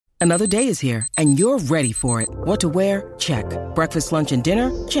Another day is here, and you're ready for it. What to wear? Check. Breakfast, lunch, and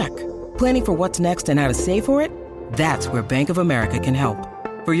dinner? Check. Planning for what's next and how to save for it? That's where Bank of America can help.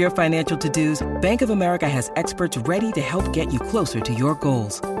 For your financial to-dos, Bank of America has experts ready to help get you closer to your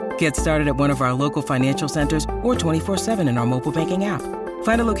goals. Get started at one of our local financial centers or 24/7 in our mobile banking app.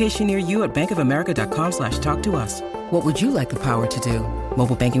 Find a location near you at bankofamerica.com/talktous. What would you like the power to do?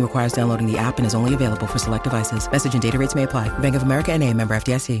 Mobile banking requires downloading the app and is only available for select devices. Message and data rates may apply. Bank of America N.A., member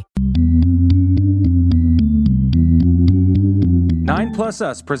FDIC.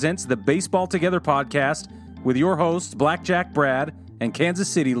 9+Us presents the Baseball Together podcast with your hosts, Blackjack Brad and Kansas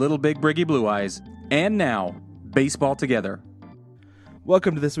City Little Big Briggy Blue Eyes. And now, Baseball Together.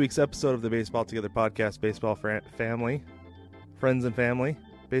 Welcome to this week's episode of the Baseball Together podcast, Baseball Family, Friends and Family,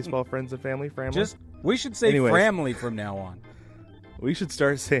 Baseball Friends and Family, We should say family from now on. We should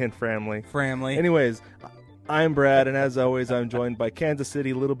start saying family. Family. Anyways, I'm Brad, and as always, I'm joined by Kansas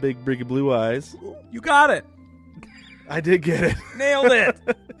City Little Big Briggy Blue Eyes. You got it. I did get it. Nailed it.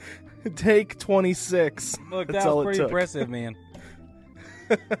 Take 26. Look, That's that all was it pretty took. impressive, man.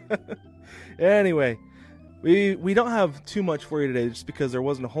 Anyway, we don't have too much for you today just because there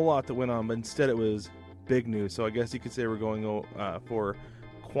wasn't a whole lot that went on, but instead it was big news. So I guess you could say we're going for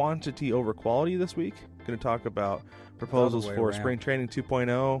quantity over quality this week. Going to talk about proposals for around. Spring Training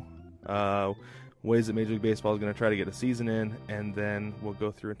 2.0, ways that Major League Baseball is going to try to get a season in, and then we'll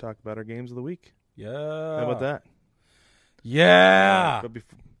go through and talk about our games of the week. Yeah. How about that? Yeah. But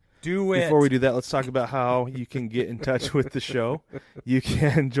Do it. before we do that, let's talk about how you can get in touch with the show. You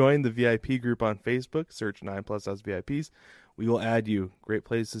can join the VIP group on Facebook. Search 9+Us VIPs. We will add you. Great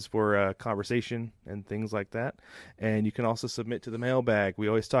places for conversation and things like that. And you can also submit to the mailbag. We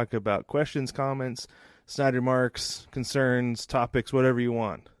always talk about questions, comments, snide remarks, concerns, topics, whatever you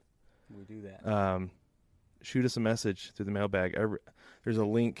want. We do that. Shoot us a message through the mailbag. There's a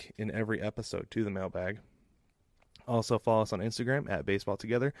link in every episode to the mailbag. Also, follow us on Instagram at Baseball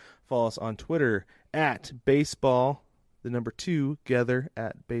Together. Follow us on Twitter at Baseball, the number 2, Together,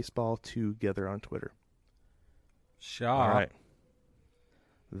 at Baseball Together on Twitter. Shaw. All right.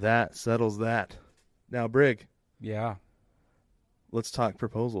 That settles that. Now, Brig, Yeah. let's talk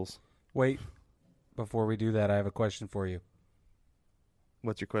proposals. Wait. Before we do that, I have a question for you.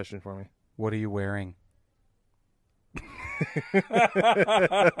 What's your question for me? What are you wearing?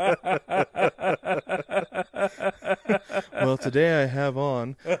 Well, today I have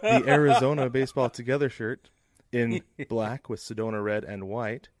on the Arizona Baseball Together shirt in black with Sedona red and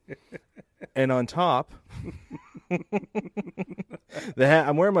white. And on top, the hat.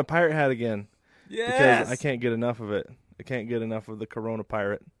 I'm wearing my pirate hat again. Yes. Because I can't get enough of it. I can't get enough of the Corona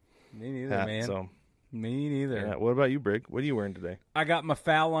pirate Me neither, hat. man. So, Me neither. yeah. What about you, Brig? What are you wearing today? I got my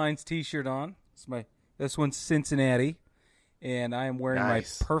Foul Lines t-shirt on. This one's Cincinnati, and I am wearing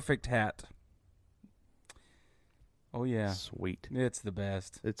Nice. my perfect hat. Oh, yeah. Sweet. It's the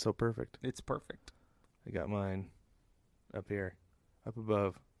best. It's so perfect. It's perfect. I got mine up here, up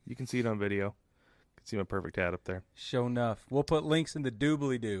above. You can see it on video. You can see my perfect hat up there. Show enough. We'll put links in the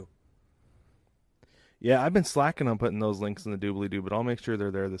doobly-doo. Yeah, I've been slacking on putting those links in the doobly-doo, but I'll make sure they're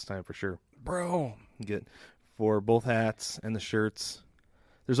there this time for sure. Bro. Get for both hats and the shirts.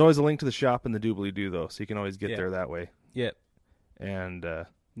 There's always a link to the shop in the doobly-doo, though, so you can always get Yeah. there that way. Yep. And And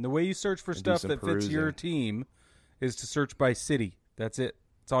the way you search for And do stuff some that fits your perusing. team is to search by city. That's it.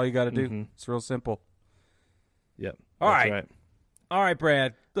 That's all you got to do. Mhm. It's real simple. yep, All that's right. All right,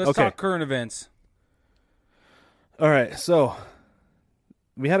 Brad. Let's Okay. talk current events. All right, so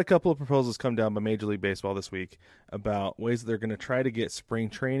we had a couple of proposals come down by Major League Baseball this week about ways that they're going to try to get spring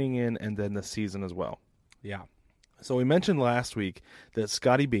training in and then the season as well. Yeah. So we mentioned last week that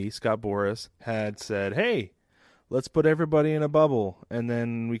Scott Boras, had said, hey, let's put everybody in a bubble, and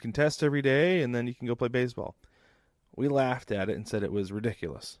then we can test every day, and then you can go play baseball. We laughed at it and said it was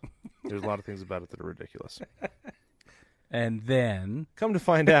ridiculous. There's a lot of things about it that are ridiculous. And then Come to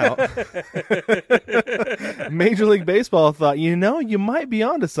find out, Major League Baseball thought, you might be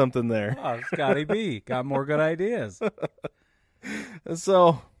onto something there. Scotty B got more good ideas.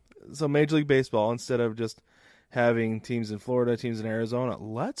 So Major League Baseball, instead of just having teams in Florida, teams in Arizona,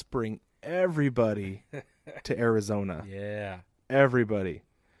 let's bring everybody to Arizona. Yeah. Everybody.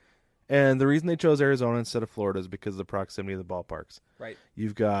 And the reason they chose Arizona instead of Florida is because of the proximity of the ballparks. Right.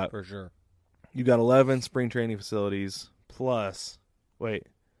 You've got For sure. 11 spring training facilities plus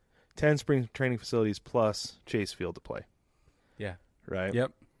 10 spring training facilities plus Chase Field to play. Yeah. Right?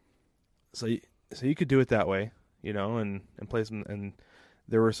 Yep. So you could do it that way, and play some, and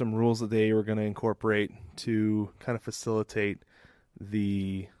there were some rules that they were going to incorporate to kind of facilitate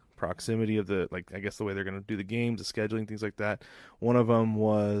the proximity of the I guess the way they're going to do the games, the scheduling, things like that. One of them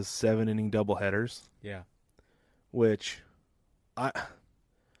was 7-inning doubleheaders. Yeah. Which I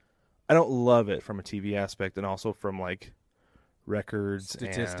don't love it from a TV aspect, and also from records,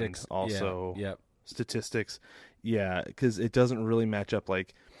 statistics, and also statistics. Yeah, because it doesn't really match up.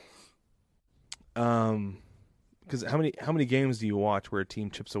 Because how many games do you watch where a team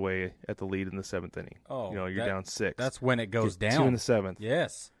chips away at the lead in the 7th inning? Oh, you're down 6. That's when it goes down. 2 in the 7th.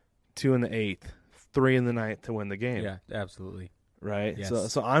 Yes. 2 in the 8th. 3 in the 9th to win the game. Yeah, absolutely. Right.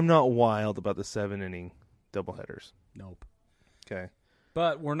 Yes. So I'm not wild about the 7-inning doubleheaders. Nope. Okay.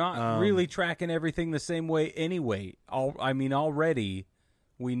 But we're not really tracking everything the same way anyway. Already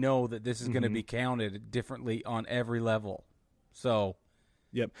we know that this is going to be counted differently on every level. So,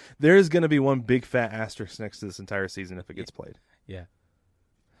 yep. There is going to be one big fat asterisk next to this entire season if it gets played. Yeah.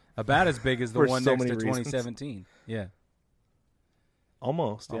 About as big as the one next to 2017. Yeah.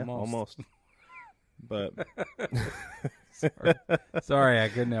 Almost. But sorry, I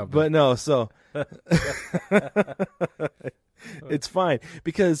couldn't help it. But no, so it's fine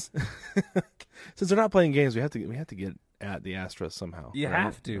because since they're not playing games, we have to get at the Astros somehow. You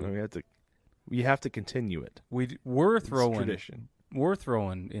have to. We have to continue it. We're throwing tradition. We're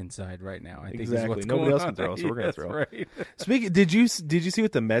throwing inside right now. I think exactly. Nobody else can throw, so we're going to throw. Right. Speaking, did you see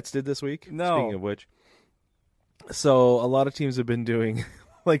what the Mets did this week? No. Speaking of which, so a lot of teams have been doing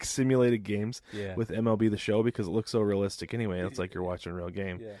simulated games with MLB The Show because it looks so realistic. Anyway, it's like you're watching a real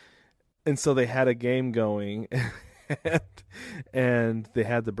game. Yeah. And so they had a game going, and they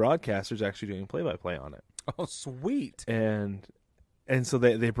had the broadcasters actually doing play-by-play on it. Oh, sweet. And so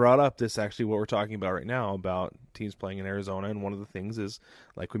they brought up this, actually what we're talking about right now, about teams playing in Arizona, and one of the things is,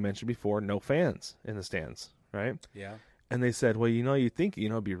 like we mentioned before, no fans in the stands, right? Yeah. And they said, well, you'd think,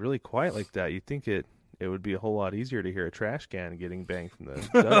 it'd be really quiet like that. You'd think it would be a whole lot easier to hear a trash can getting banged from the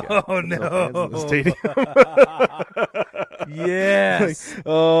dugout. Oh, no. Fans in the stadium. Yes.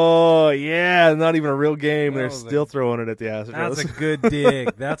 Oh, yeah, not even a real game. They're still throwing it at the Astros. That's a good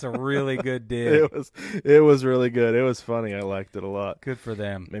dig. That's a really good dig. It was really good. It was funny. I liked it a lot. Good for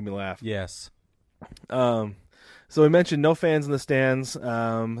them. Made me laugh. Yes. So we mentioned no fans in the stands,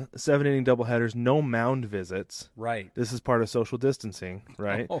 7-inning doubleheaders, no mound visits. Right. This is part of social distancing,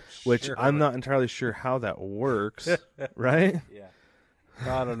 right? Oh, Which sure. I'm not entirely sure how that works, right? Yeah.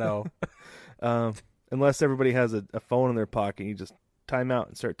 I don't know. Unless everybody has a phone in their pocket, you just time out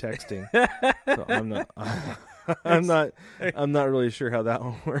and start texting. So I'm not really sure how that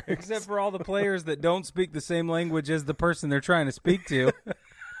one works. Except for all the players that don't speak the same language as the person they're trying to speak to.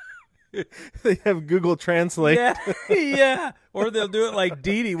 They have Google Translate. Yeah. Or they'll do it like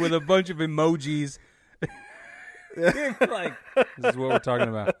Didi with a bunch of emojis. Like, this is what we're talking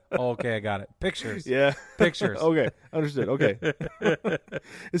about. Oh, okay, I got it. Pictures. Yeah. Pictures. Okay, understood. Okay.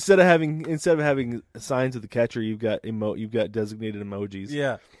 Instead of having signs of the catcher, you've got designated emojis.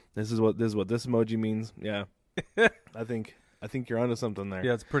 Yeah. This is what this emoji means. Yeah. I think you're onto something there.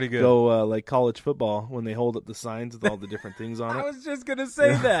 Yeah, it's pretty good. Go like college football when they hold up the signs with all the different things on it. I was just gonna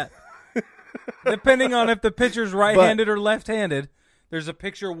say that. Depending on if the pitcher's right-handed or left-handed, there's a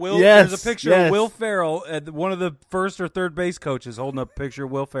picture of Will. Yes, there's a picture of Will Ferrell, one of the first or third base coaches holding up a picture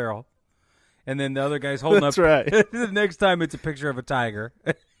of Will Ferrell, and then the other guy's holding That's up. right. The next time it's a picture of a tiger.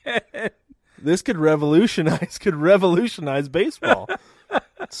 This could revolutionize baseball.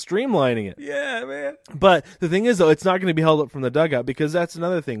 Streamlining it. Yeah, man. But the thing is, though, it's not going to be held up from the dugout because that's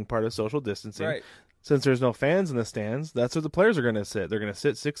another thing, part of social distancing. Right. Since there's no fans in the stands, that's where the players are going to sit. They're going to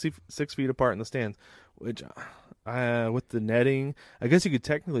sit 6 feet apart in the stands, which with the netting, I guess you could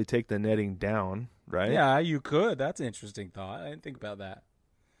technically take the netting down, right? Yeah, you could. That's an interesting thought. I didn't think about that.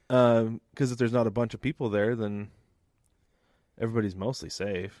 Because if there's not a bunch of people there, then everybody's mostly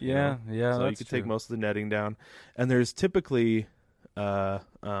safe. Yeah, yeah. So you could take most of the netting down, and there's typically like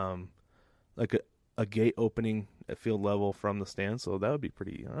a gate opening at field level from the stand, so that would be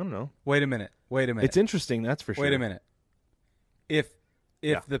pretty. I don't know. Wait a minute. It's interesting, that's for sure. Wait a minute. If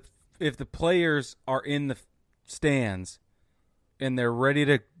the players are in the stands and they're ready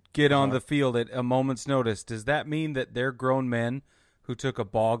to get on the field at a moment's notice, does that mean that they're grown men who took a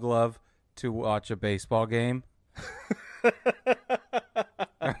ball glove to watch a baseball game?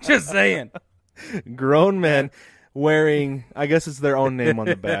 I'm just saying. Grown men wearing, I guess it's their own name on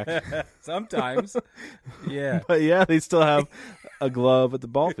the back. Sometimes. Yeah. But yeah, they still have a glove at the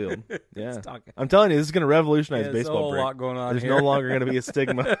ball field. Yeah. I'm telling you, this is going to revolutionize baseball. There's a whole lot going on There's here. no longer going to be a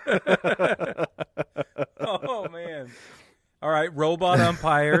stigma. Oh, man. All right, robot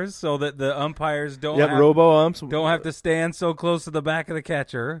umpires so that the umpires don't robo umps. Don't have to stand so close to the back of the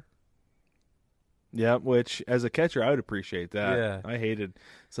catcher. Yeah, which as a catcher, I would appreciate that. Yeah. I hated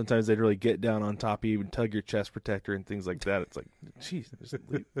sometimes they'd really get down on top of you and tug your chest protector and things like that. It's like, jeez, just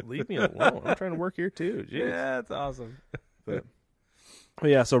leave me alone. I'm trying to work here too. Jeez. Yeah, that's awesome. But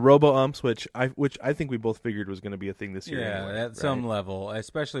yeah, so robo umps, which I think we both figured was going to be a thing this year. Yeah, anyway, at some level,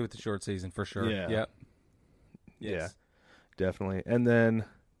 especially with the short season, for sure. Yeah. Yep. Yeah, Yes. definitely. And then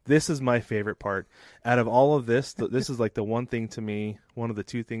this is my favorite part. Out of all of this, this is like the one thing to me, one of the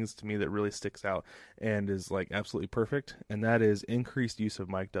two things to me that really sticks out and is like absolutely perfect, and that is increased use of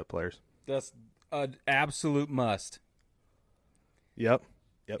mic'd up players. That's an absolute must. Yep.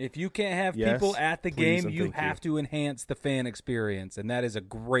 If you can't have Yes, people at the please, game, and you thank have to enhance the fan experience, and that is a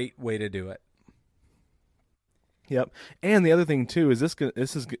great way to do it. Yep. And the other thing too is this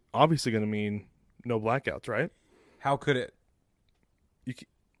is obviously going to mean no blackouts, right? How could it?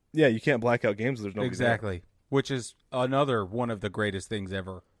 You can't black out games if there's nobody Exactly. Which is another one of the greatest things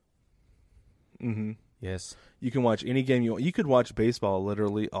ever. Mm-hmm. Yes. You can watch any game you want. You could watch baseball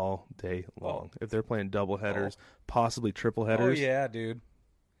literally all day long. If they're playing double headers, possibly triple headers. Oh, yeah, dude.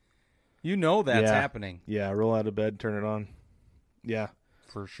 You know that's Yeah. happening. Yeah, roll out of bed, turn it on. Yeah,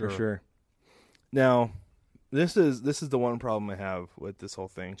 For sure. for sure. Now, this is the one problem I have with this whole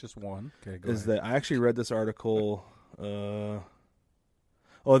thing. Just one. Okay, go Is ahead. that I actually read this article. There's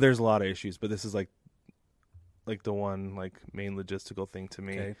a lot of issues, but this is like the one like main logistical thing to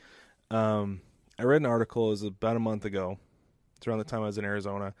me. Okay. I read an article. It was about a month ago. It's around the time I was in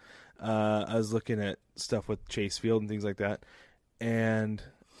Arizona. I was looking at stuff with Chase Field and things like that, and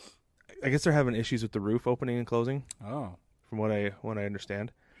I guess they're having issues with the roof opening and closing, Oh. from what I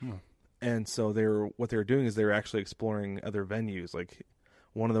understand. Hmm. And so what they were doing is they were actually exploring other venues. Like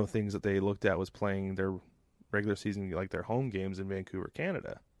one of the things that they looked at was playing their regular season, like their home games in Vancouver,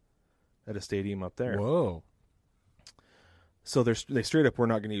 Canada, at a stadium up there. Whoa. So they straight up were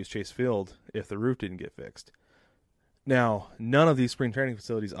not going to use Chase Field if the roof didn't get fixed. Now, none of these spring training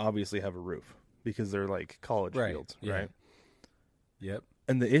facilities obviously have a roof because they're like college Right, fields, yeah. right? Yep.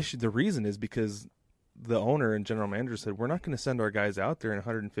 And the reason is because the owner and general manager said, we're not going to send our guys out there in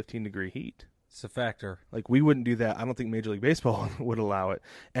 115-degree heat. It's a factor. Like, we wouldn't do that. I don't think Major League Baseball would allow it.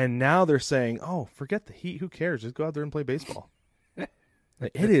 And now they're saying, oh, forget the heat. Who cares? Just go out there and play baseball.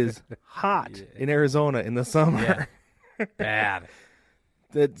 Like, it is hot in Arizona in the summer. Yeah. Bad.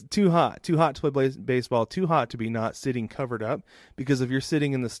 That's too hot to play baseball, too hot to be not sitting covered up, because if you're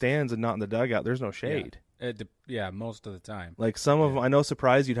sitting in the stands and not in the dugout, there's no shade. Yeah, most of the time. Like some of them, I know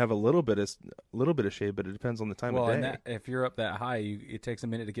surprised you'd have a little bit of shade, but it depends on the time of day. And if you're up that high, it takes a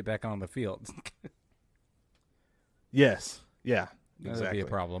minute to get back on the field. Yes. Yeah. That'd Exactly. be a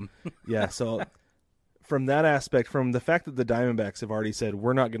problem. Yeah, so from that aspect, from the fact that the Diamondbacks have already said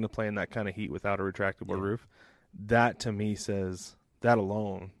we're not going to play in that kind of heat without a retractable roof, that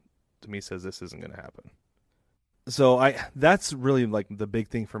alone to me says this isn't going to happen. So that's really like the big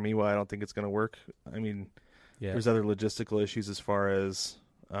thing for me why I don't think it's going to work. I mean, there's other logistical issues as far as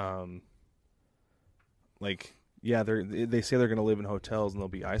they say they're going to live in hotels and they'll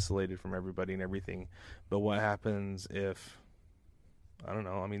be isolated from everybody and everything. But what happens if, I don't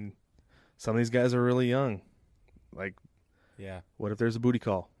know, I mean, some of these guys are really young. Like, what if there's a booty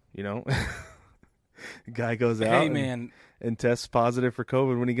call, you know? Guy goes out and tests positive for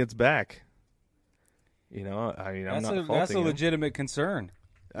COVID when he gets back. You know, I mean, I'm not faulting that's a him. legitimate concern.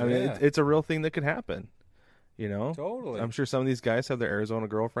 I mean, it's a real thing that could happen. You know, Totally. I'm sure some of these guys have their Arizona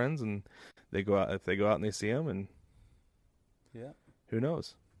girlfriends, and they go out and they see them, and who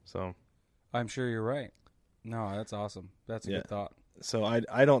knows? So, I'm sure you're right. No, that's awesome. That's a good thought. So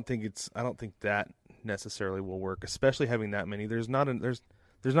I don't think that necessarily will work, especially having that many. There's not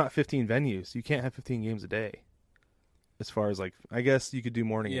 15 venues. You can't have 15 games a day. As far as like, I guess you could do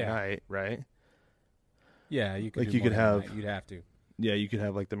morning and night, right? Yeah, you could. Like you could have. You'd have to. Yeah, you could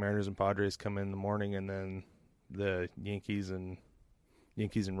have like the Mariners and Padres come in the morning, and then the Yankees and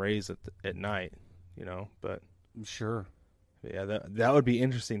Rays at night. You know, but Sure. yeah, that would be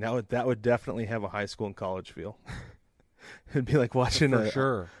interesting. That would definitely have a high school and college feel. It'd be like watching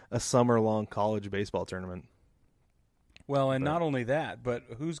a summer long college baseball tournament. Well, and not only that, but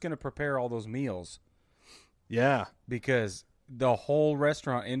who's going to prepare all those meals? Yeah, Because the whole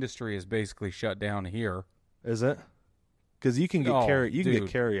restaurant industry is basically shut down here. is it? Because you can get dude.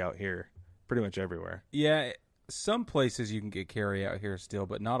 carry out here pretty much everywhere. Yeah, some places you can get carry out here still,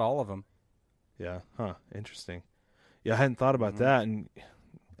 but not all of them. Yeah, huh? Interesting. Yeah, I hadn't thought about that, and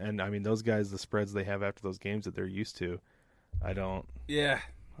I mean those guys, the spreads they have after those games that they're used to, I don't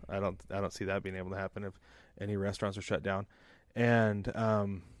see that being able to happen if any restaurants are shut down. And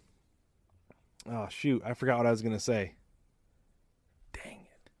oh shoot, I forgot what I was gonna say. Dang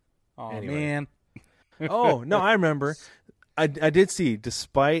it. Oh Anyway. man. Oh, no, I remember. I did see,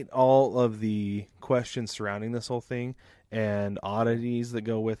 despite all of the questions surrounding this whole thing and oddities that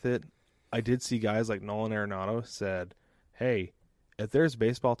go with it, I did see guys like Nolan Arenado said, hey, if there's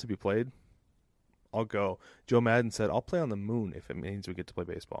baseball to be played, I'll go. Joe Madden said, I'll play on the moon if it means we get to play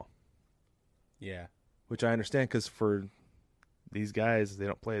baseball. Yeah. Which I understand, because for these guys, they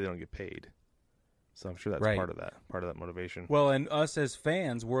don't play, they don't get paid. So I'm sure that's Right. part of that motivation. Well, and us as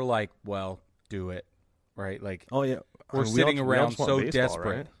fans, we're like, well, do it. Right? Like, Oh, yeah. we're I mean, sitting we around just want so baseball,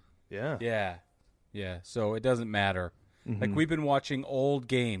 desperate. right? Yeah. Yeah. Yeah. So it doesn't matter. Mhm. Like, we've been watching old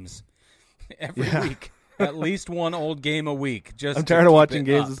games every Yeah. week. At least one old game a week. Just I'm to tired of keep watching it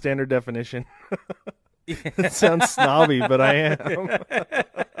games up. in standard definition. It sounds snobby, but I am.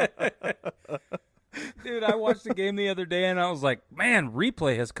 Dude, I watched the game the other day, and I was like, man,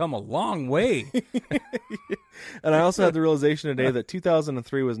 replay has come a long way. And I also had the realization today that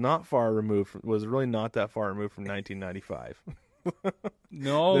 2003 was really not that far removed from 1995.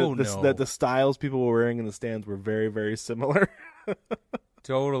 No, That the styles people were wearing in the stands were very, very similar.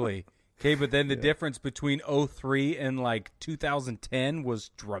 Totally. Okay, but then the difference between 03 and like 2010 was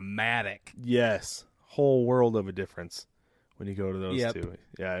dramatic. Yes. Whole world of a difference when you go to those Yep. two.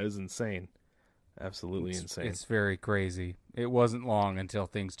 Yeah, it was insane. Absolutely insane. It's very crazy. It wasn't long until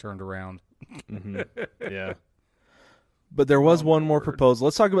things turned around. Mhm. Yeah. But there was one more proposal.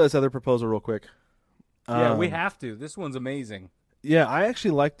 Let's talk about this other proposal real quick. Yeah, we have to. This one's amazing. Yeah, I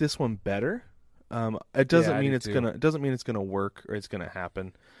actually like this one better. It doesn't Yeah, I mean do it's too. gonna work or it's gonna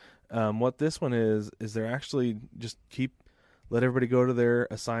happen. What this one is they're actually just let everybody go to their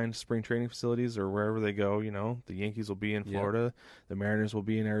assigned spring training facilities or wherever they go. You know, the Yankees will be in Yep. Florida, the Mariners will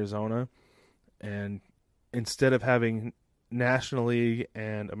be in Arizona, and instead of having National League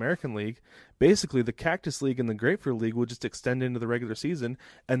and American League, basically the Cactus League and the Grapefruit League will just extend into the regular season,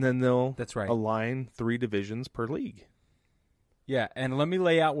 and then they'll That's right. align 3 divisions per league. Yeah, and let me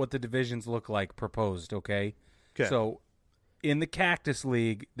lay out what the divisions look like proposed, okay? 'Kay. So, in the Cactus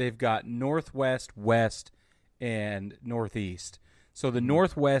League, they've got Northwest, West, and Northeast. So the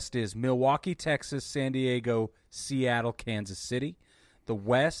Northwest is Milwaukee, Texas, San Diego, Seattle, Kansas City. The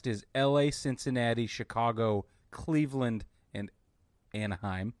West is LA, Cincinnati, Chicago, Cleveland, and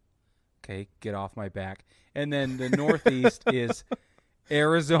Anaheim. Okay, get off my back. And then the Northeast is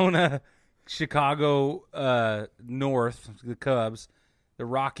Arizona, Chicago, North, the Cubs, the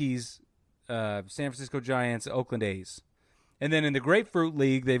Rockies, San Francisco Giants, Oakland A's. And then in the Grapefruit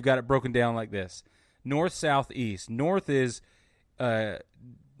League, they've got it broken down like this. North, South, East. North is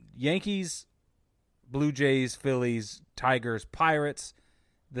Yankees, Blue Jays, Phillies, Tigers, Pirates.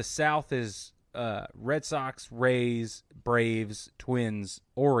 The South is Red Sox, Rays, Braves, Twins,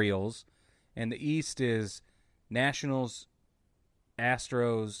 Orioles. And the East is Nationals,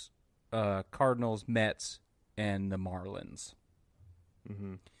 Astros, Cardinals, Mets, and the Marlins.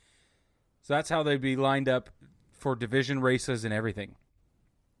 Mm-hmm. So that's how they'd be lined up for division races and everything.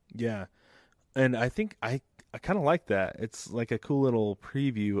 Yeah. And I think I kind of like that. It's like a cool little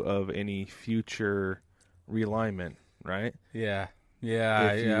preview of any future realignment, right? Yeah,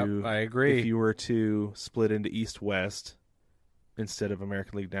 I agree. If you were to split into East-West instead of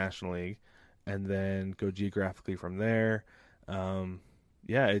American League, National League, and then go geographically from there,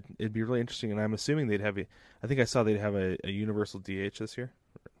 it'd be really interesting. And I'm assuming they'd have I think I saw they'd have a universal DH this year.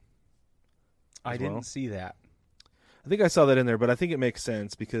 I as didn't well. see that. I think I saw that in there, but I think it makes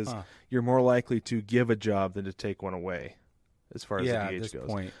sense because you're more likely to give a job than to take one away as far as the At DH this goes.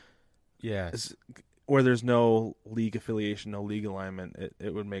 point. Yeah. Where there's no league affiliation, no league alignment,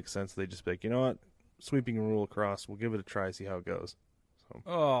 it would make sense. They just be like, you know what, sweeping a rule across, we'll give it a try, see how it goes.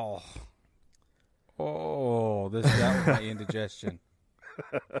 So. That was my indigestion.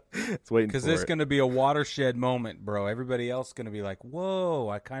 It's waiting Because for this is it. going to be a watershed moment, bro. Everybody else is going to be like, "Whoa,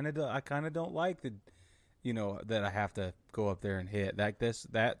 I kind of don't like the, that I have to go up there and hit that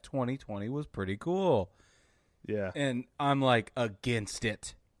 2020 was pretty cool." Yeah. And I'm like against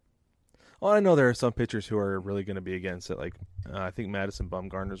it. Well, I know there are some pitchers who are really going to be against it. Like, I think Madison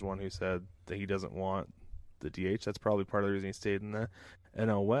Bumgarner's one who said that he doesn't want the DH. That's probably part of the reason he stayed in the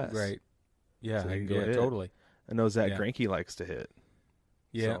NL West. Right. Yeah, So he can go hit. totally. I know Zach Yeah. Greinke likes to hit.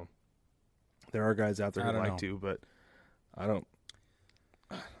 Yeah. So, there are guys out there I who don't like know. to, but I don't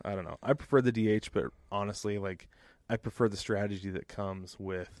know. I prefer the DH, but honestly, like, I prefer the strategy that comes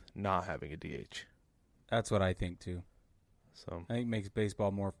with not having a DH. That's what I think too. So, I think it makes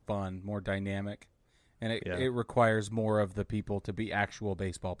baseball more fun, more dynamic, and it Yeah. it requires more of the people to be actual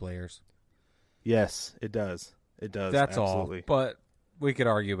baseball players. yes, it does. It does. That's absolutely. all. But we could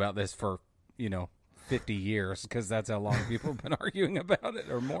argue about this for, 50 years because that's how long people have been arguing about it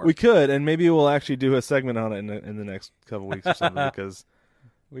or more. We could, and maybe we'll actually do a segment on it in the next couple weeks or something because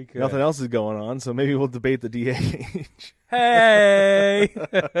we could. Nothing else is going on, so maybe we'll debate the DH. Hey!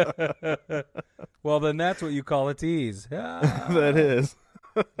 Well, then that's what you call a tease. That is.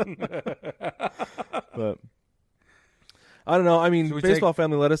 But I don't know. I mean, baseball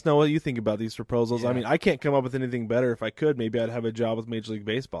family, let us know what you think about these proposals. Yeah. I mean, I can't come up with anything better. If I could, maybe I'd have a job with Major League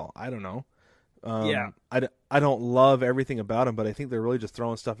Baseball. I don't know. I don't love everything about them, but I think they're really just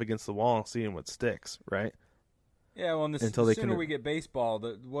throwing stuff against the wall and seeing what sticks, right? Yeah, well, the sooner we get baseball,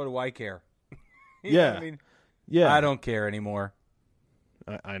 what do I care? Yeah. I mean, yeah. I don't care anymore.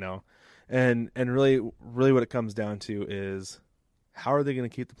 I know. And really what it comes down to is how are they going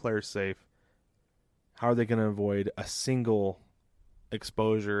to keep the players safe? How are they going to avoid a single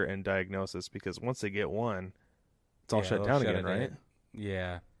exposure and diagnosis? Because once they get one, it's all shut down again, right?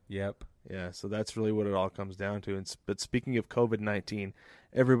 Yeah. Yep. Yeah, so that's really what it all comes down to. But speaking of COVID-19,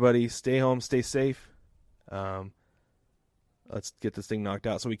 everybody stay home, stay safe. Let's get this thing knocked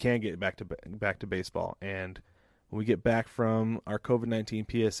out so we can get back to baseball. And when we get back from our COVID-19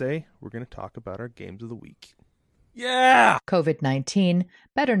 PSA, we're going to talk about our games of the week. Yeah! COVID-19,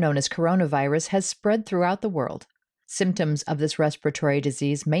 better known as coronavirus, has spread throughout the world. Symptoms of this respiratory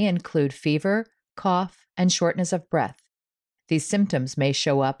disease may include fever, cough, and shortness of breath. These symptoms may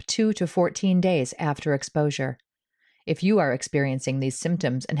show up 2 to 14 days after exposure. If you are experiencing these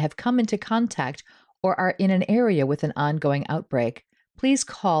symptoms and have come into contact or are in an area with an ongoing outbreak, please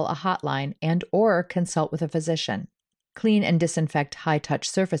call a hotline and/or consult with a physician. Clean and disinfect high-touch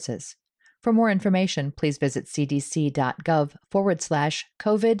surfaces. For more information, please visit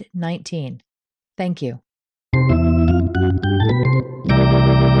cdc.gov/COVID-19. Thank you.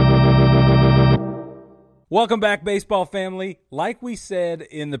 Welcome back, baseball family. Like we said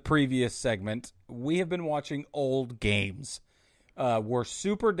in the previous segment, we have been watching old games. We're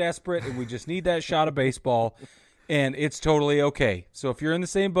super desperate, and we just need that shot of baseball, and it's totally okay. So if you're in the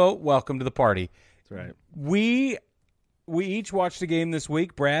same boat, welcome to the party. That's right. We each watched a game this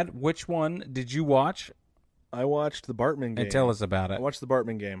week. Brad, which one did you watch? I watched the Bartman game. And tell us about it. I watched the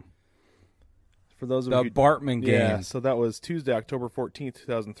Bartman game. For those of you, Bartman game. Yeah, so that was Tuesday, October 14th,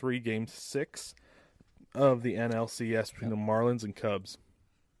 2003, Game 6 of the NLCS between the Marlins and Cubs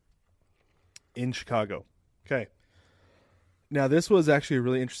in Chicago. Okay. Now, this was actually a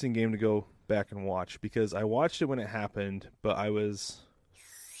really interesting game to go back and watch because I watched it when it happened, but I was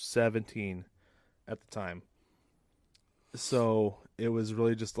 17 at the time. So it was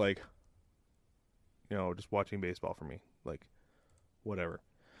really just like, just watching baseball for me, like whatever.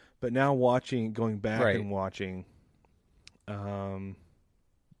 But now going back and watching, the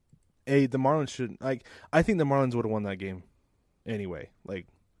Marlins should, I think the Marlins would have won that game anyway. Like,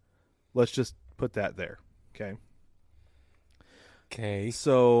 let's just put that there, okay? Okay.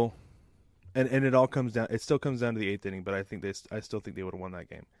 So, and it all comes down. It still comes down to the 8th inning, but I still think they would have won that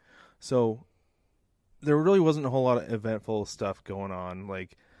game. So, there really wasn't a whole lot of eventful stuff going on.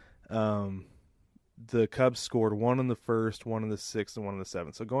 Like, the Cubs scored 1 in the first, 1 in the 6th, and 1 in the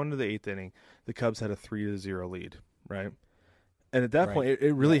 7th. So going to the 8th inning, the Cubs had a 3-0 lead, right? And at that point,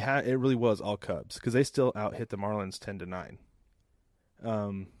 it really was all Cubs because they still out hit the Marlins 10-9.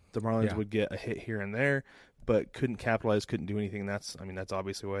 The Marlins would get a hit here and there, but couldn't capitalize, couldn't do anything. That's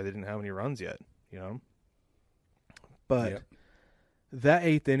obviously why they didn't have any runs yet, But that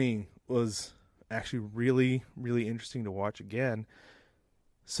 8th inning was actually really, really interesting to watch again.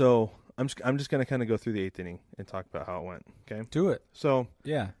 So I'm just going to kind of go through the 8th inning and talk about how it went. Okay, do it. So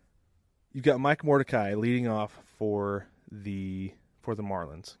you've got Mike Mordecai leading off for the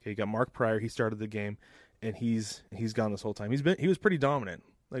Marlins. Okay, you got Mark Pryor. He started the game, and he's gone this whole time. He was pretty dominant.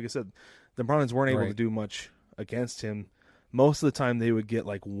 Like I said, the Marlins weren't able to do much against him. Most of the time, they would get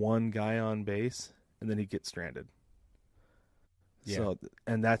like one guy on base, and then he'd get stranded. Yeah. So,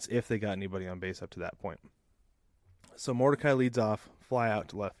 and that's if they got anybody on base up to that point. So Mordecai leads off, fly out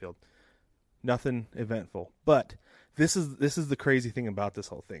to left field. Nothing eventful. But this is the crazy thing about this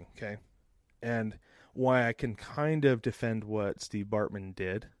whole thing, okay? And why I can kind of defend what Steve Bartman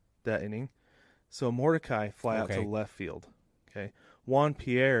did that inning. So Mordecai fly out to left field, okay? Juan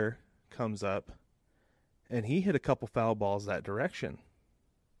Pierre comes up, and he hit a couple foul balls that direction,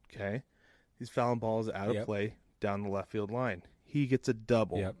 okay? These foul balls out of play down the left field line. He gets a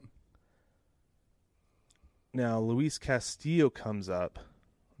double. Yep. Now, Luis Castillo comes up.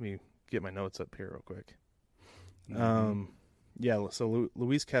 Let me get my notes up here real quick. Mm-hmm. So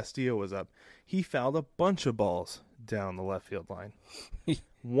Luis Castillo was up. He fouled a bunch of balls down the left field line.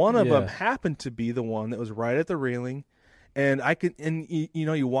 One of them happened to be the one that was right at the railing, And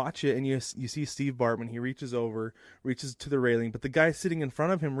you watch it and you see Steve Bartman. He reaches to the railing, but the guy sitting in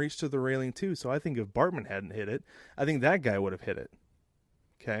front of him reached to the railing too. So I think if Bartman hadn't hit it, I think that guy would have hit it.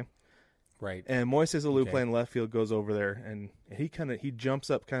 Okay. Right. And Moises Alou playing left field goes over there, and he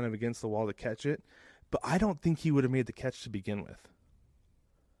jumps up kind of against the wall to catch it, but I don't think he would have made the catch to begin with.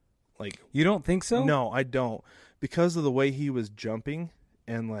 Like, you don't think so? No, I don't, because of the way he was jumping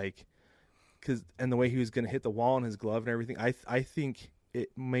and the way he was going to hit the wall in his glove and everything. I think it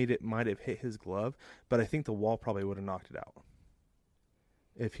might have hit his glove, but I think the wall probably would have knocked it out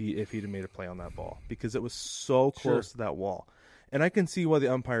if he'd have made a play on that ball, because it was so close to that wall. And I can see why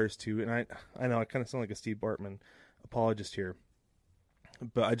the umpires too. And I know I kind of sound like a Steve Bartman apologist here,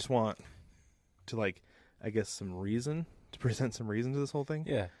 but I just want to present some reason to this whole thing.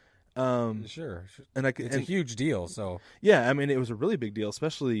 Yeah. Sure. And it's a huge deal. So yeah, I mean, it was a really big deal,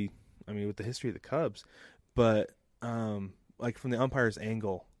 especially with the history of the Cubs. But from the umpire's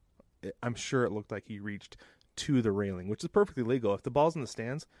angle, I'm sure it looked like he reached to the railing, which is perfectly legal. If the ball's in the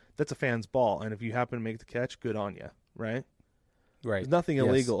stands, that's a fan's ball, and if you happen to make the catch, good on you, right? Right. There's nothing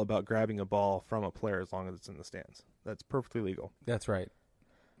illegal about grabbing a ball from a player as long as it's in the stands. That's perfectly legal. That's right.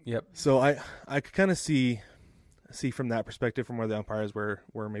 Yep. So I could kind of see from that perspective, from where the umpires were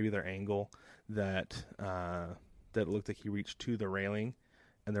maybe their angle, that it looked like he reached to the railing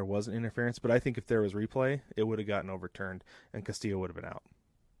and there wasn't interference. But I think if there was replay, it would have gotten overturned and Castillo would have been out.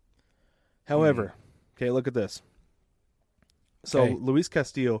 However, okay, look at this. So Luis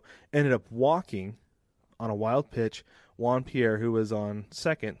Castillo ended up walking on a wild pitch. Juan Pierre, who was on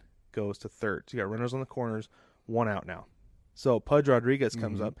second, goes to third. So you got runners on the corners, one out now. So Pudge Rodriguez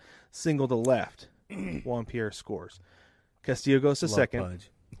comes up, single to left. Juan Pierre scores. Castillo goes to second.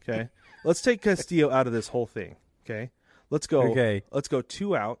 Pudge. Okay. Let's take Castillo out of this whole thing. Okay. Let's go. Okay. Let's go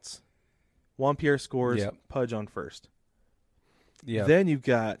 2 outs. Juan Pierre scores. Yep. Pudge on first. Yeah. Then you've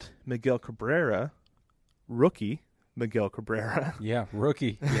got Miguel Cabrera, rookie Miguel Cabrera. Yeah,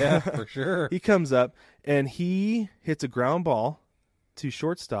 rookie. Yeah, for sure. He comes up and he hits a ground ball to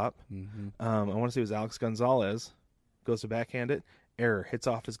shortstop. I want to say it was Alex Gonzalez. Goes to backhand it. Error. Hits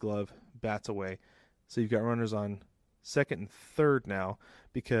off his glove. Bats away. So you've got runners on second and third now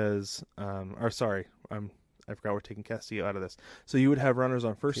because I forgot we're taking Castillo out of this. So you would have runners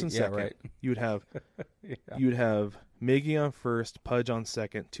on first and second. Right. You would have you would have Miggy on first, Pudge on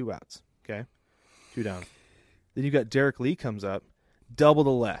second, 2 outs. Okay? 2 down. Then you got Derek Lee comes up, double to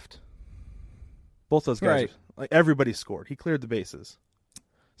left. Both those guys, everybody scored. He cleared the bases.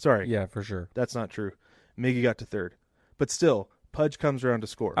 Sorry. Yeah, for sure. That's not true. Miggy got to third. But still, Pudge comes around to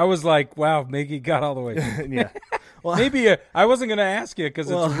score. I was like, wow, Miggy got all the way. Yeah. Well, maybe I wasn't going to ask you because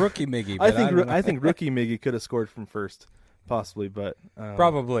it's rookie Miggy. I think rookie Miggy could have scored from first, possibly, but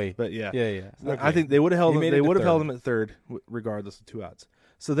probably. But yeah, yeah. Okay. I think they would have held him. They would have held him at third, regardless of 2 outs.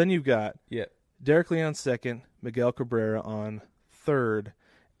 So then you've got Derek Lee on second, Miguel Cabrera on third,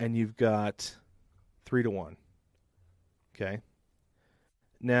 and you've got 3-1. Okay.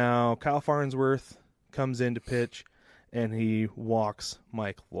 Now Kyle Farnsworth comes in to pitch, and he walks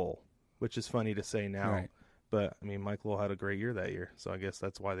Mike Lowell, which is funny to say now. Right. But, I mean, Mike Lowell had a great year that year, so I guess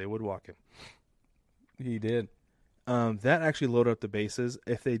that's why they would walk him. He did. That actually loaded up the bases.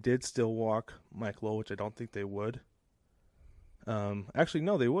 If they did still walk Mike Lowell, which I don't think they would. Actually,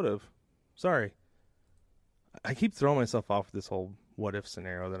 no, they would have. Sorry. I keep throwing myself off with this whole what-if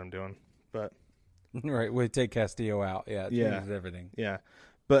scenario that I'm doing. But right, we take Castillo out. Yeah, it changes everything. Yeah.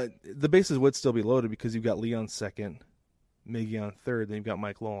 But the bases would still be loaded because you've got Lee on second, Miggy on third, then you've got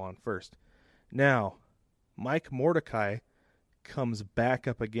Mike Lowell on first. Now, Mike Mordecai comes back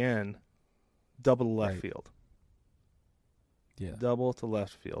up again, double to left field. Yeah. Double to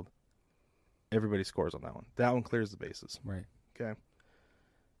left field. Everybody scores on that one. That one clears the bases. Right. Okay.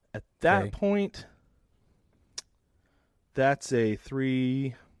 At that point, that's a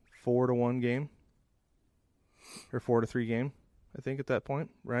 3-4-1 game. Or 4-3 game, I think, at that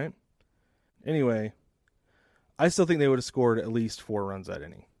point, right? Anyway, I still think they would have scored at least 4 runs that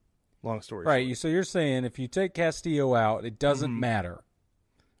inning. Long story short. Right, so you're saying if you take Castillo out, it doesn't matter.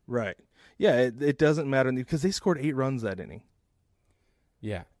 Right. Yeah, it doesn't matter because they scored 8 runs that inning.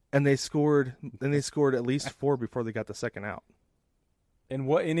 Yeah. And they scored at least 4 before they got the second out. And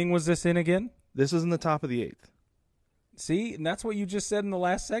what inning was this in again? This was in the top of the 8th. See, and that's what you just said in the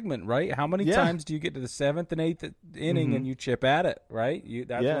last segment, right? How many times do you get to the 7th and 8th inning and you chip at it, right?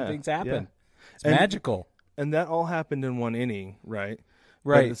 That's when things happen. It's magical. And that all happened in 1 inning, right?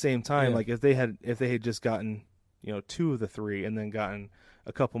 Right. But at the same time, like if they had just gotten 2 of the 3 and then gotten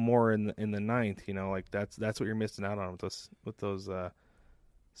a couple more in the 9th, like that's what you're missing out on with those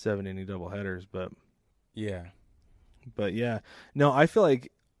 7 inning doubleheaders. But yeah. But yeah, no, I feel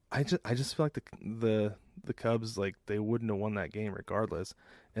like I just feel like the Cubs, like, they wouldn't have won that game regardless.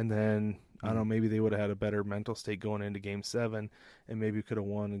 And then I don't know, maybe they would have had a better mental state going into Game 7, and maybe could have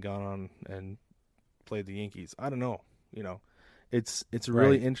won and gone on and played the Yankees. I don't know. It's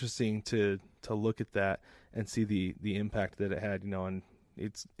really interesting to look at that and see the impact that it had. And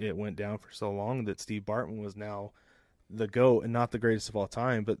it went down for so long that Steve Bartman was now the GOAT, and not the greatest of all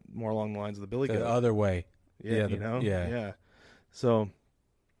time, but more along the lines of the Billy Goat. The other way. Yeah, yeah. So,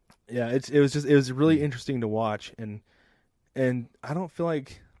 yeah, it was really interesting to watch, and I don't feel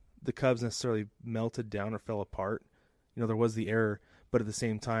like the Cubs necessarily melted down or fell apart. There was the error, but at the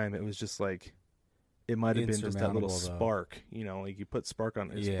same time, it was just like it might have been just that little spark. Like you put spark on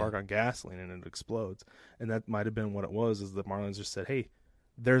gasoline and it explodes, and that might have been what it was. Is the Marlins just said, "Hey,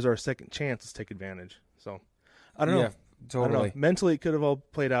 there's our second chance. Let's take advantage." So, I don't know. Totally. I don't know. Mentally, it could have all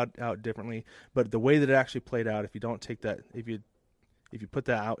played out differently, but the way that it actually played out, if you don't take that, if you put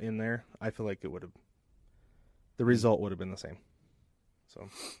that out in there, I feel like the result would have been the same. So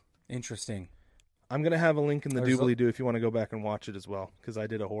interesting. I'm gonna have a link in the doobly-doo if you want to go back and watch it as well, because I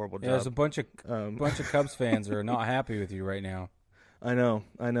did a horrible job. There's a bunch of Cubs fans who are not happy with you right now. I know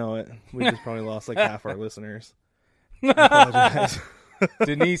it. We just probably lost like half our listeners. I apologize.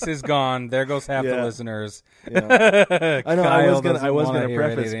 Denise is gone. There goes half the listeners. Yeah. I know. Kyle I was gonna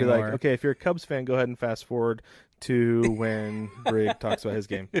preface, be like, anymore. okay, if you're a Cubs fan, go ahead and fast forward to when Brig talks about his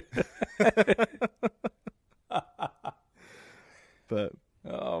game. But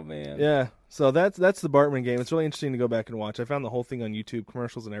oh man, yeah. So that's the Bartman game. It's really interesting to go back and watch. I found the whole thing on YouTube,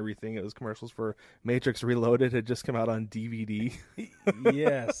 commercials and everything. It was commercials for Matrix Reloaded. It had just come out on DVD.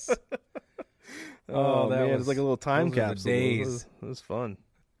 Yes. Oh man, it was like a little time capsule. Days. It was fun.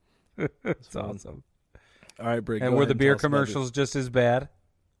 It's awesome. All right, Brig. And were the beer commercials just as bad?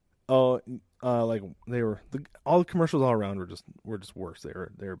 Oh, like they were. All the commercials all around were just worse. They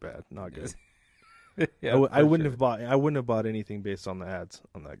were bad, not good. Yeah, I wouldn't have bought anything based on the ads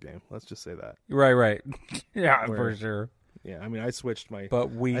on that game. Let's just say that. Right. Yeah, for sure. Yeah, I mean, I switched did.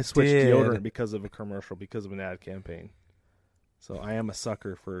 deodorant because of a commercial, because of an ad campaign. So I am a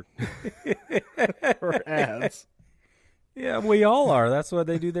sucker for ads. Yeah, we all are. That's why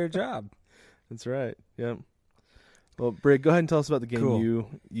they do their job. That's right. Yep. Well, Brig, go ahead and tell us about the game Cool.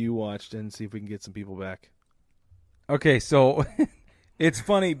 you watched, and see if we can get some people back. Okay, so it's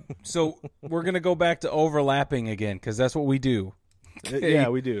funny. So we're going to go back to overlapping again, because that's what we do. Yeah,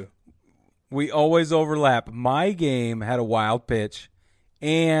 we do. We always overlap. My game had a wild pitch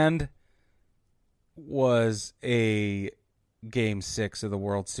and was a Game 6 of the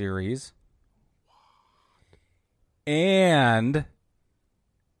World Series. And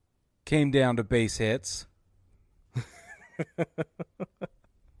came down to base hits.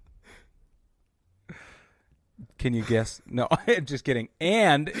 Can you guess? No, I'm just kidding.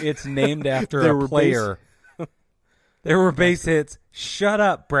 And it's named after a player. There were base hits. Shut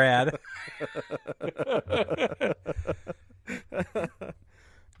up, Brad.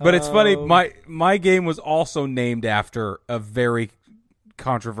 But it's funny. My game was also named after a very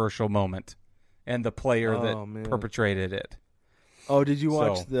controversial moment, and the player that perpetrated it. Oh, did you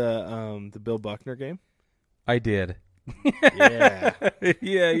watch the Bill Buckner game? I did. Yeah.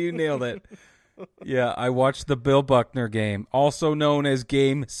 Yeah, you nailed it. Yeah, I watched the Bill Buckner game, also known as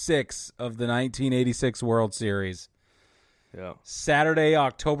Game 6 of the 1986 World Series. Yeah. Saturday,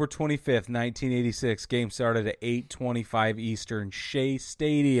 October 25th, 1986. Game started at 8:25 Eastern. Shea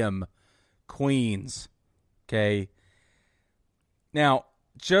Stadium, Queens. Okay. Now,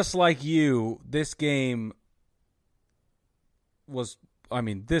 just like you, this game was,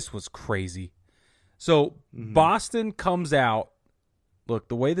 this was crazy. So, Boston comes out. Look,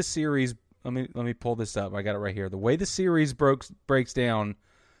 the way the series, let me pull this up. I got it right here. The way the series breaks down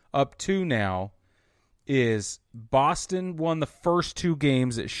up to now is Boston won the first two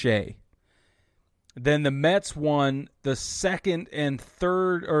games at Shea. Then the Mets won the second and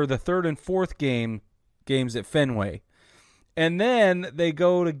third, or the third and fourth games at Fenway. And then they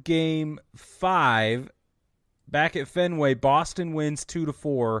go to Game 5 back at Fenway. Boston wins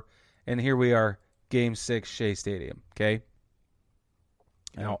 2-4, and here we are, Game 6, Shea Stadium. Okay?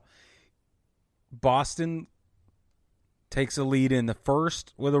 Now, Boston takes a lead in the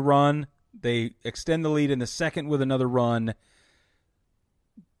first with a run. They extend the lead in the second with another run.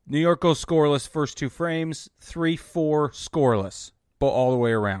 New York goes scoreless first two frames, 3-4 scoreless, all the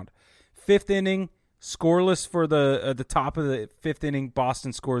way around. Fifth inning, scoreless for the top of the fifth inning.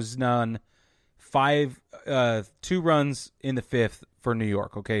 Boston scores none. 2 runs in the fifth for New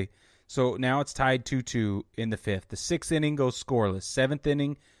York. Okay, so now it's tied 2-2 in the fifth. The sixth inning goes scoreless. Seventh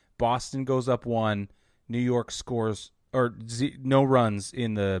inning, Boston goes up 1. New York scores no runs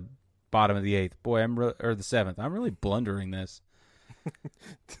in the bottom of the 8th. Boy, or the 7th. I'm really blundering this.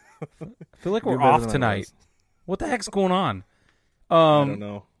 I feel like we're off tonight. What the heck's going on? I don't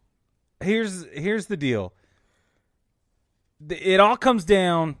know. Here's the deal. It all comes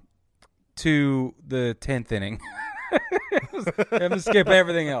down to the 10th inning. I'm going to skip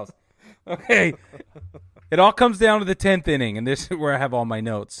everything else. Okay. It all comes down to the 10th inning, and this is where I have all my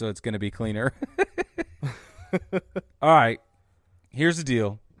notes, so it's going to be cleaner. All right. Here's the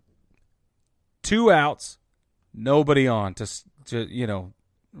deal. 2 outs, nobody on.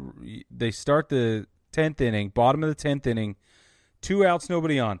 They start the 10th inning, bottom of the 10th inning, 2 outs,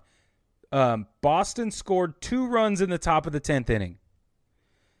 nobody on. Boston scored 2 runs in the top of the 10th inning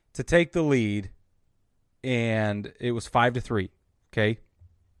to take the lead, and it was 5-3. Okay,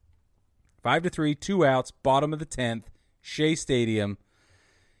 5-3, 2 outs, bottom of the 10th, Shea Stadium,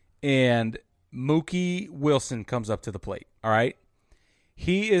 and Mookie Wilson comes up to the plate. All right,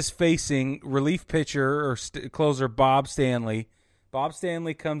 he is facing relief pitcher or closer Bob Stanley. Bob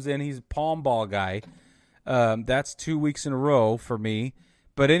Stanley comes in. He's a palm ball guy. That's 2 weeks in a row for me.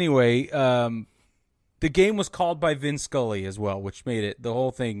 But anyway, the game was called by Vin Scully as well, which made the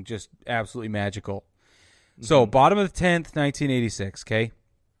whole thing just absolutely magical. Mm-hmm. So, bottom of the 10th, 1986, okay?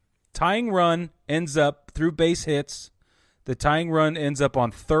 Tying run ends up through base hits. The tying run ends up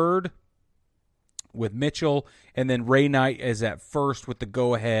on third with Mitchell, and then Ray Knight is at first with the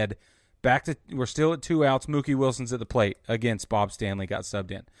go-ahead. We're still at 2 outs. Mookie Wilson's at the plate against Bob Stanley, got subbed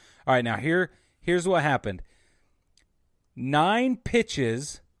in. All right, now here's what happened. 9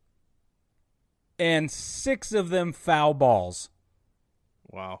 pitches, and 6 of them foul balls.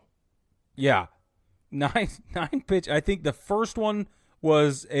 Wow. Yeah. 9 pitch. I think the first one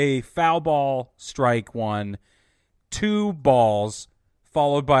was a foul ball strike one, 2 balls,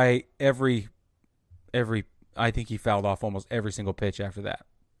 followed by every I think he fouled off almost every single pitch after that.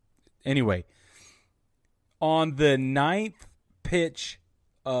 Anyway, on the 9th pitch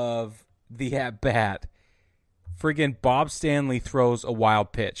of the at-bat, friggin' Bob Stanley throws a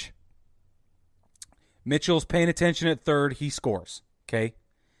wild pitch. Mitchell's paying attention at third. He scores. Okay.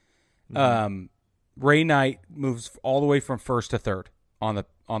 Mm-hmm. Ray Knight moves all the way from first to third on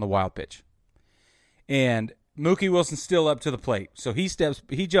the wild pitch. And Mookie Wilson's still up to the plate. So he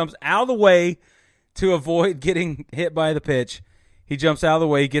jumps out of the way to avoid getting hit by the pitch. He jumps out of the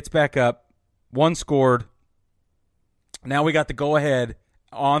way, gets back up. 1 scored. Now we got the go-ahead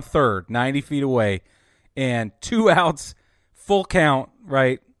on third, 90 feet away. And 2 outs, full count,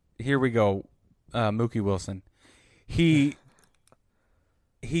 right? Here we go, Mookie Wilson. He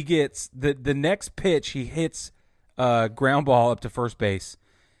gets the next pitch, he hits a ground ball up to first base,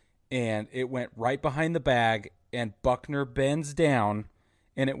 and it went right behind the bag, and Buckner bends down,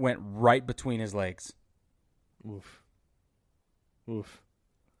 and it went right between his legs. Oof.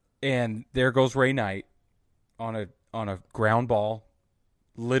 And there goes Ray Knight on a ground ball,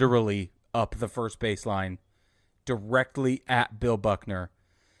 literally up the first baseline, directly at Bill Buckner.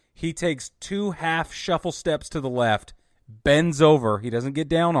 He takes 2 half shuffle steps to the left, bends over. He doesn't get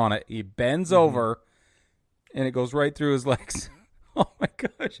down on it. He bends over, and it goes right through his legs. Oh my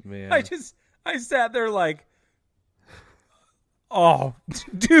gosh. Man. I sat there like, oh,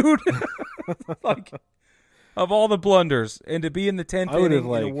 dude. Like, of all the blunders, and to be in the 10th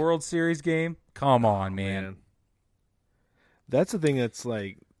inning in a World Series game, come on, man. That's the thing that's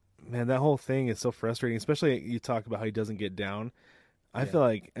like, man, that whole thing is so frustrating, especially you talk about how he doesn't get down. I feel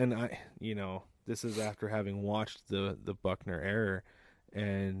like, and this is after having watched the Buckner error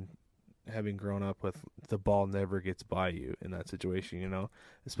and having grown up with the ball never gets by you in that situation,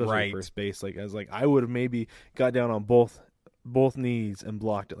 especially right. First base. Like, I would have maybe got down on both knees and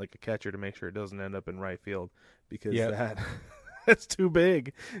blocked it like a catcher to make sure it doesn't end up in right field, because that's too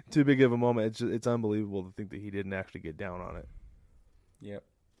big of a moment. It's unbelievable to think that he didn't actually get down on it. Yep.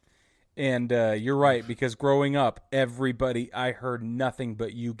 And you're right, because growing up, I heard nothing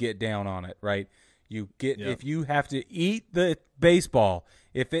but you get down on it, right? If you have to eat the baseball,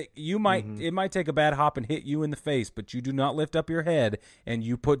 it might take a bad hop and hit you in the face, but you do not lift up your head and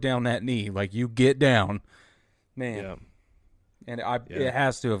you put down that knee, like you get down, man. Yeah. And it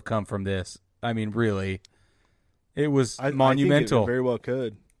has to have come from this. I mean, really, it was monumental. I think it very well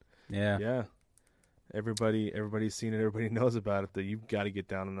could. Yeah. Yeah. Everybody's seen it. Everybody knows about it, that you've got to get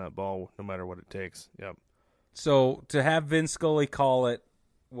down on that ball no matter what it takes. Yep. So to have Vin Scully call it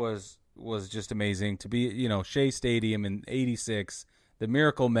was just amazing. To be, Shea Stadium in '86, the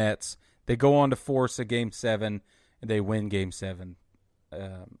Miracle Mets, they go on to force a Game 7, and they win Game 7.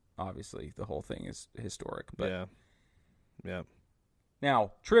 Obviously, the whole thing is historic. But yeah.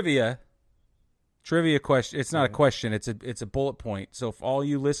 Now, trivia. Trivia question. It's not a question. It's a bullet point. So for all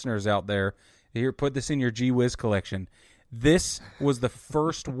you listeners out there, here, put this in your Gee Whiz collection. This was the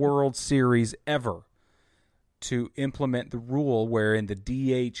first World Series ever to implement the rule wherein the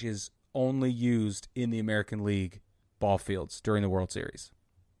DH is only used in the American League ball fields during the World Series.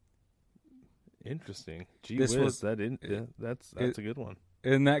 Interesting. Gee Whiz, that's a good one.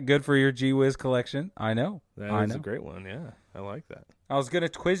 Isn't that good for your Gee Whiz collection? I know. That is a great one, yeah. I like that. I was going to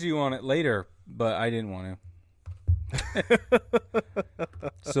quiz you on it later, but I didn't want to.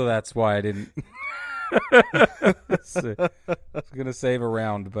 So that's why I didn't. I was going to save a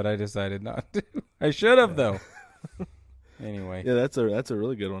round, but I decided not to. I should have, though. Anyway. Yeah, that's a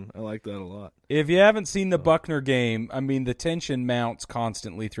really good one. I like that a lot. If you haven't seen the Buckner game, I mean, the tension mounts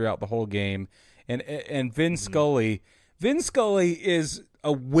constantly throughout the whole game. And Vin Scully is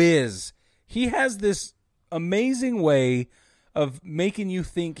a whiz. He has this amazing way of making you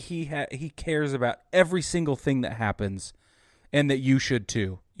think he cares about every single thing that happens, and that you should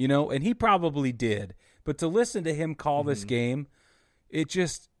too. You know, and he probably did. But to listen to him call this game, it's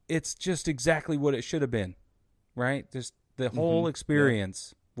just exactly what it should have been, right? Just the whole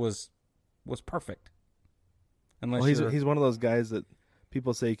experience was perfect. Unless he's one of those guys that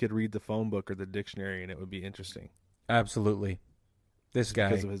people say he could read the phone book or the dictionary and it would be interesting. Absolutely. This guy,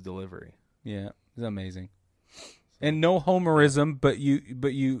 because of his delivery. Yeah, it's amazing. And no homerism, but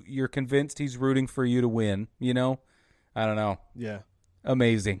you're convinced he's rooting for you to win, you know? I don't know. Yeah.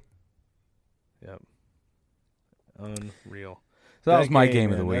 Amazing. Yep. Unreal. So that was my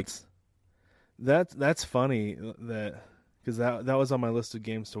game of the week. That's funny because that was on my list of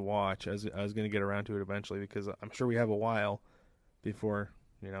games to watch. I was going to get around to it eventually because I'm sure we have a while before,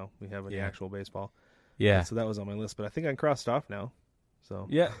 we have any actual baseball. Yeah. So that was on my list, but I think I can cross it off now. So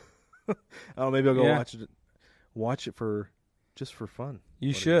yeah. Maybe I'll go watch it just for fun.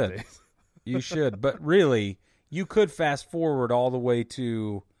 You should. You should. But really, you could fast forward all the way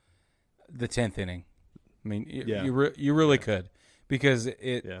to the 10th inning. I mean, you really could, because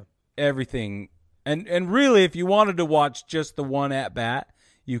everything and really, if you wanted to watch just the one at bat,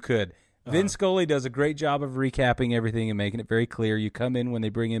 you could. Vin Scully does a great job of recapping everything and making it very clear. You come in when they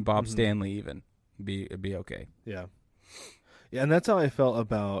bring in Bob Stanley, even it'd be okay. Yeah. Yeah, and that's how I felt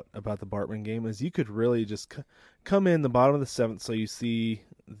about the Bartman game, is you could really just come in the bottom of the 7th, so you see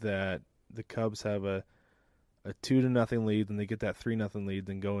that the Cubs have a 2-0 lead, and they get that 3-0 lead,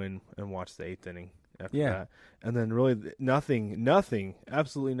 then go in and watch the 8th inning after that. And then really nothing,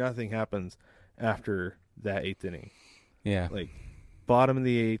 absolutely nothing happens after that 8th inning. Yeah. Like, bottom of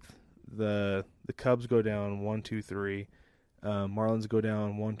the 8th, the Cubs go down 1-2-3. Marlins go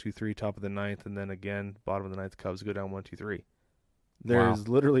down 1-2-3, top of the 9th, and then again, bottom of the 9th, Cubs go down 1-2-3. There's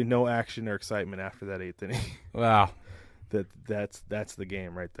literally no action or excitement after that 8th inning. Wow. That's the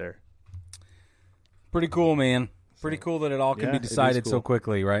game right there. Pretty cool, man. Pretty cool that it all can be decided so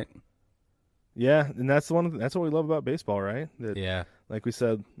quickly, right? Yeah, and that's what we love about baseball, right? Yeah. Like we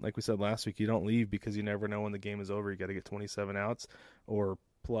said last week, you don't leave because you never know when the game is over. You got to get 27 outs or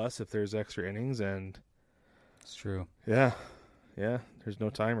plus if there's extra innings, and it's true. Yeah. There's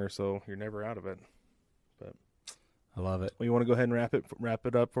no timer, so you're never out of it. But I love it. Well, you want to go ahead and wrap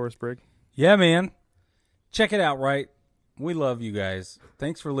it up for us, Brig? Yeah, man. Check it out, right? We love you guys.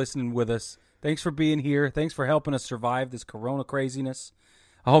 Thanks for listening with us. Thanks for being here. Thanks for helping us survive this Corona craziness.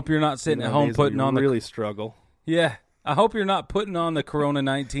 I hope you're not sitting at home putting on really struggle. Yeah. I hope you're not putting on the Corona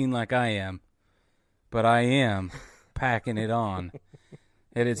 19 like I am. But I am packing it on.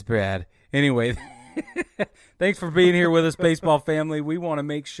 And it's bad. Anyway, thanks for being here with us, baseball family. We want to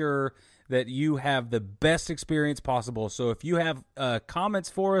make sure that you have the best experience possible. So if you have comments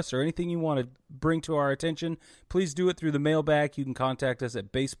for us or anything you want to bring to our attention, please do it through the mailbag. You can contact us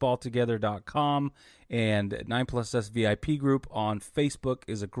at baseballtogether.com, and 9+us VIP group on Facebook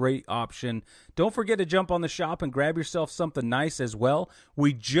is a great option. Don't forget to jump on the shop and grab yourself something nice as well.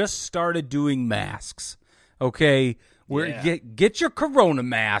 We just started doing masks. Okay, get your Corona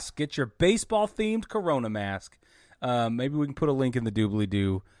mask. Get your baseball-themed Corona mask. Maybe we can put a link in the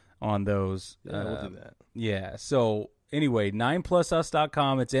doobly-doo on those. Yeah, we'll do that. Yeah, so anyway,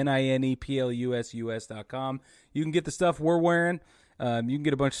 9plusus.com. It's NINEPLUSUS.com. You can get the stuff we're wearing. You can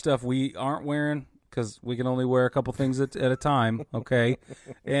get a bunch of stuff we aren't wearing because we can only wear a couple things at a time, okay?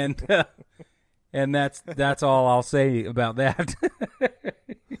 And that's all I'll say about that.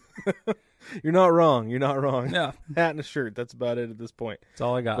 You're not wrong. No. Hat and a shirt. That's about it at this point. That's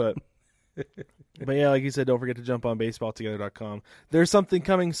all I got. But yeah, like you said, don't forget to jump on baseballtogether.com. There's something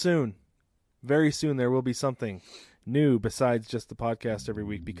coming soon. Very soon there will be something. new besides just the podcast every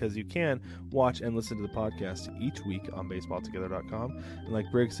week, because you can watch and listen to the podcast each week on baseballtogether.com. And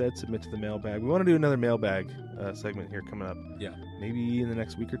like Briggs said, submit to the mailbag. We want to do another mailbag segment here coming up. Yeah. Maybe in the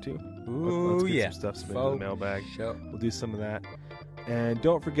next week or two. Ooh, let's get yeah. some stuff submitted to the mailbag. Show. We'll do some of that. And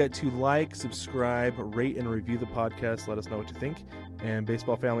don't forget to like, subscribe, rate, and review the podcast. Let us know what you think. And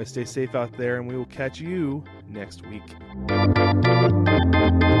baseball family, stay safe out there, and we will catch you next week.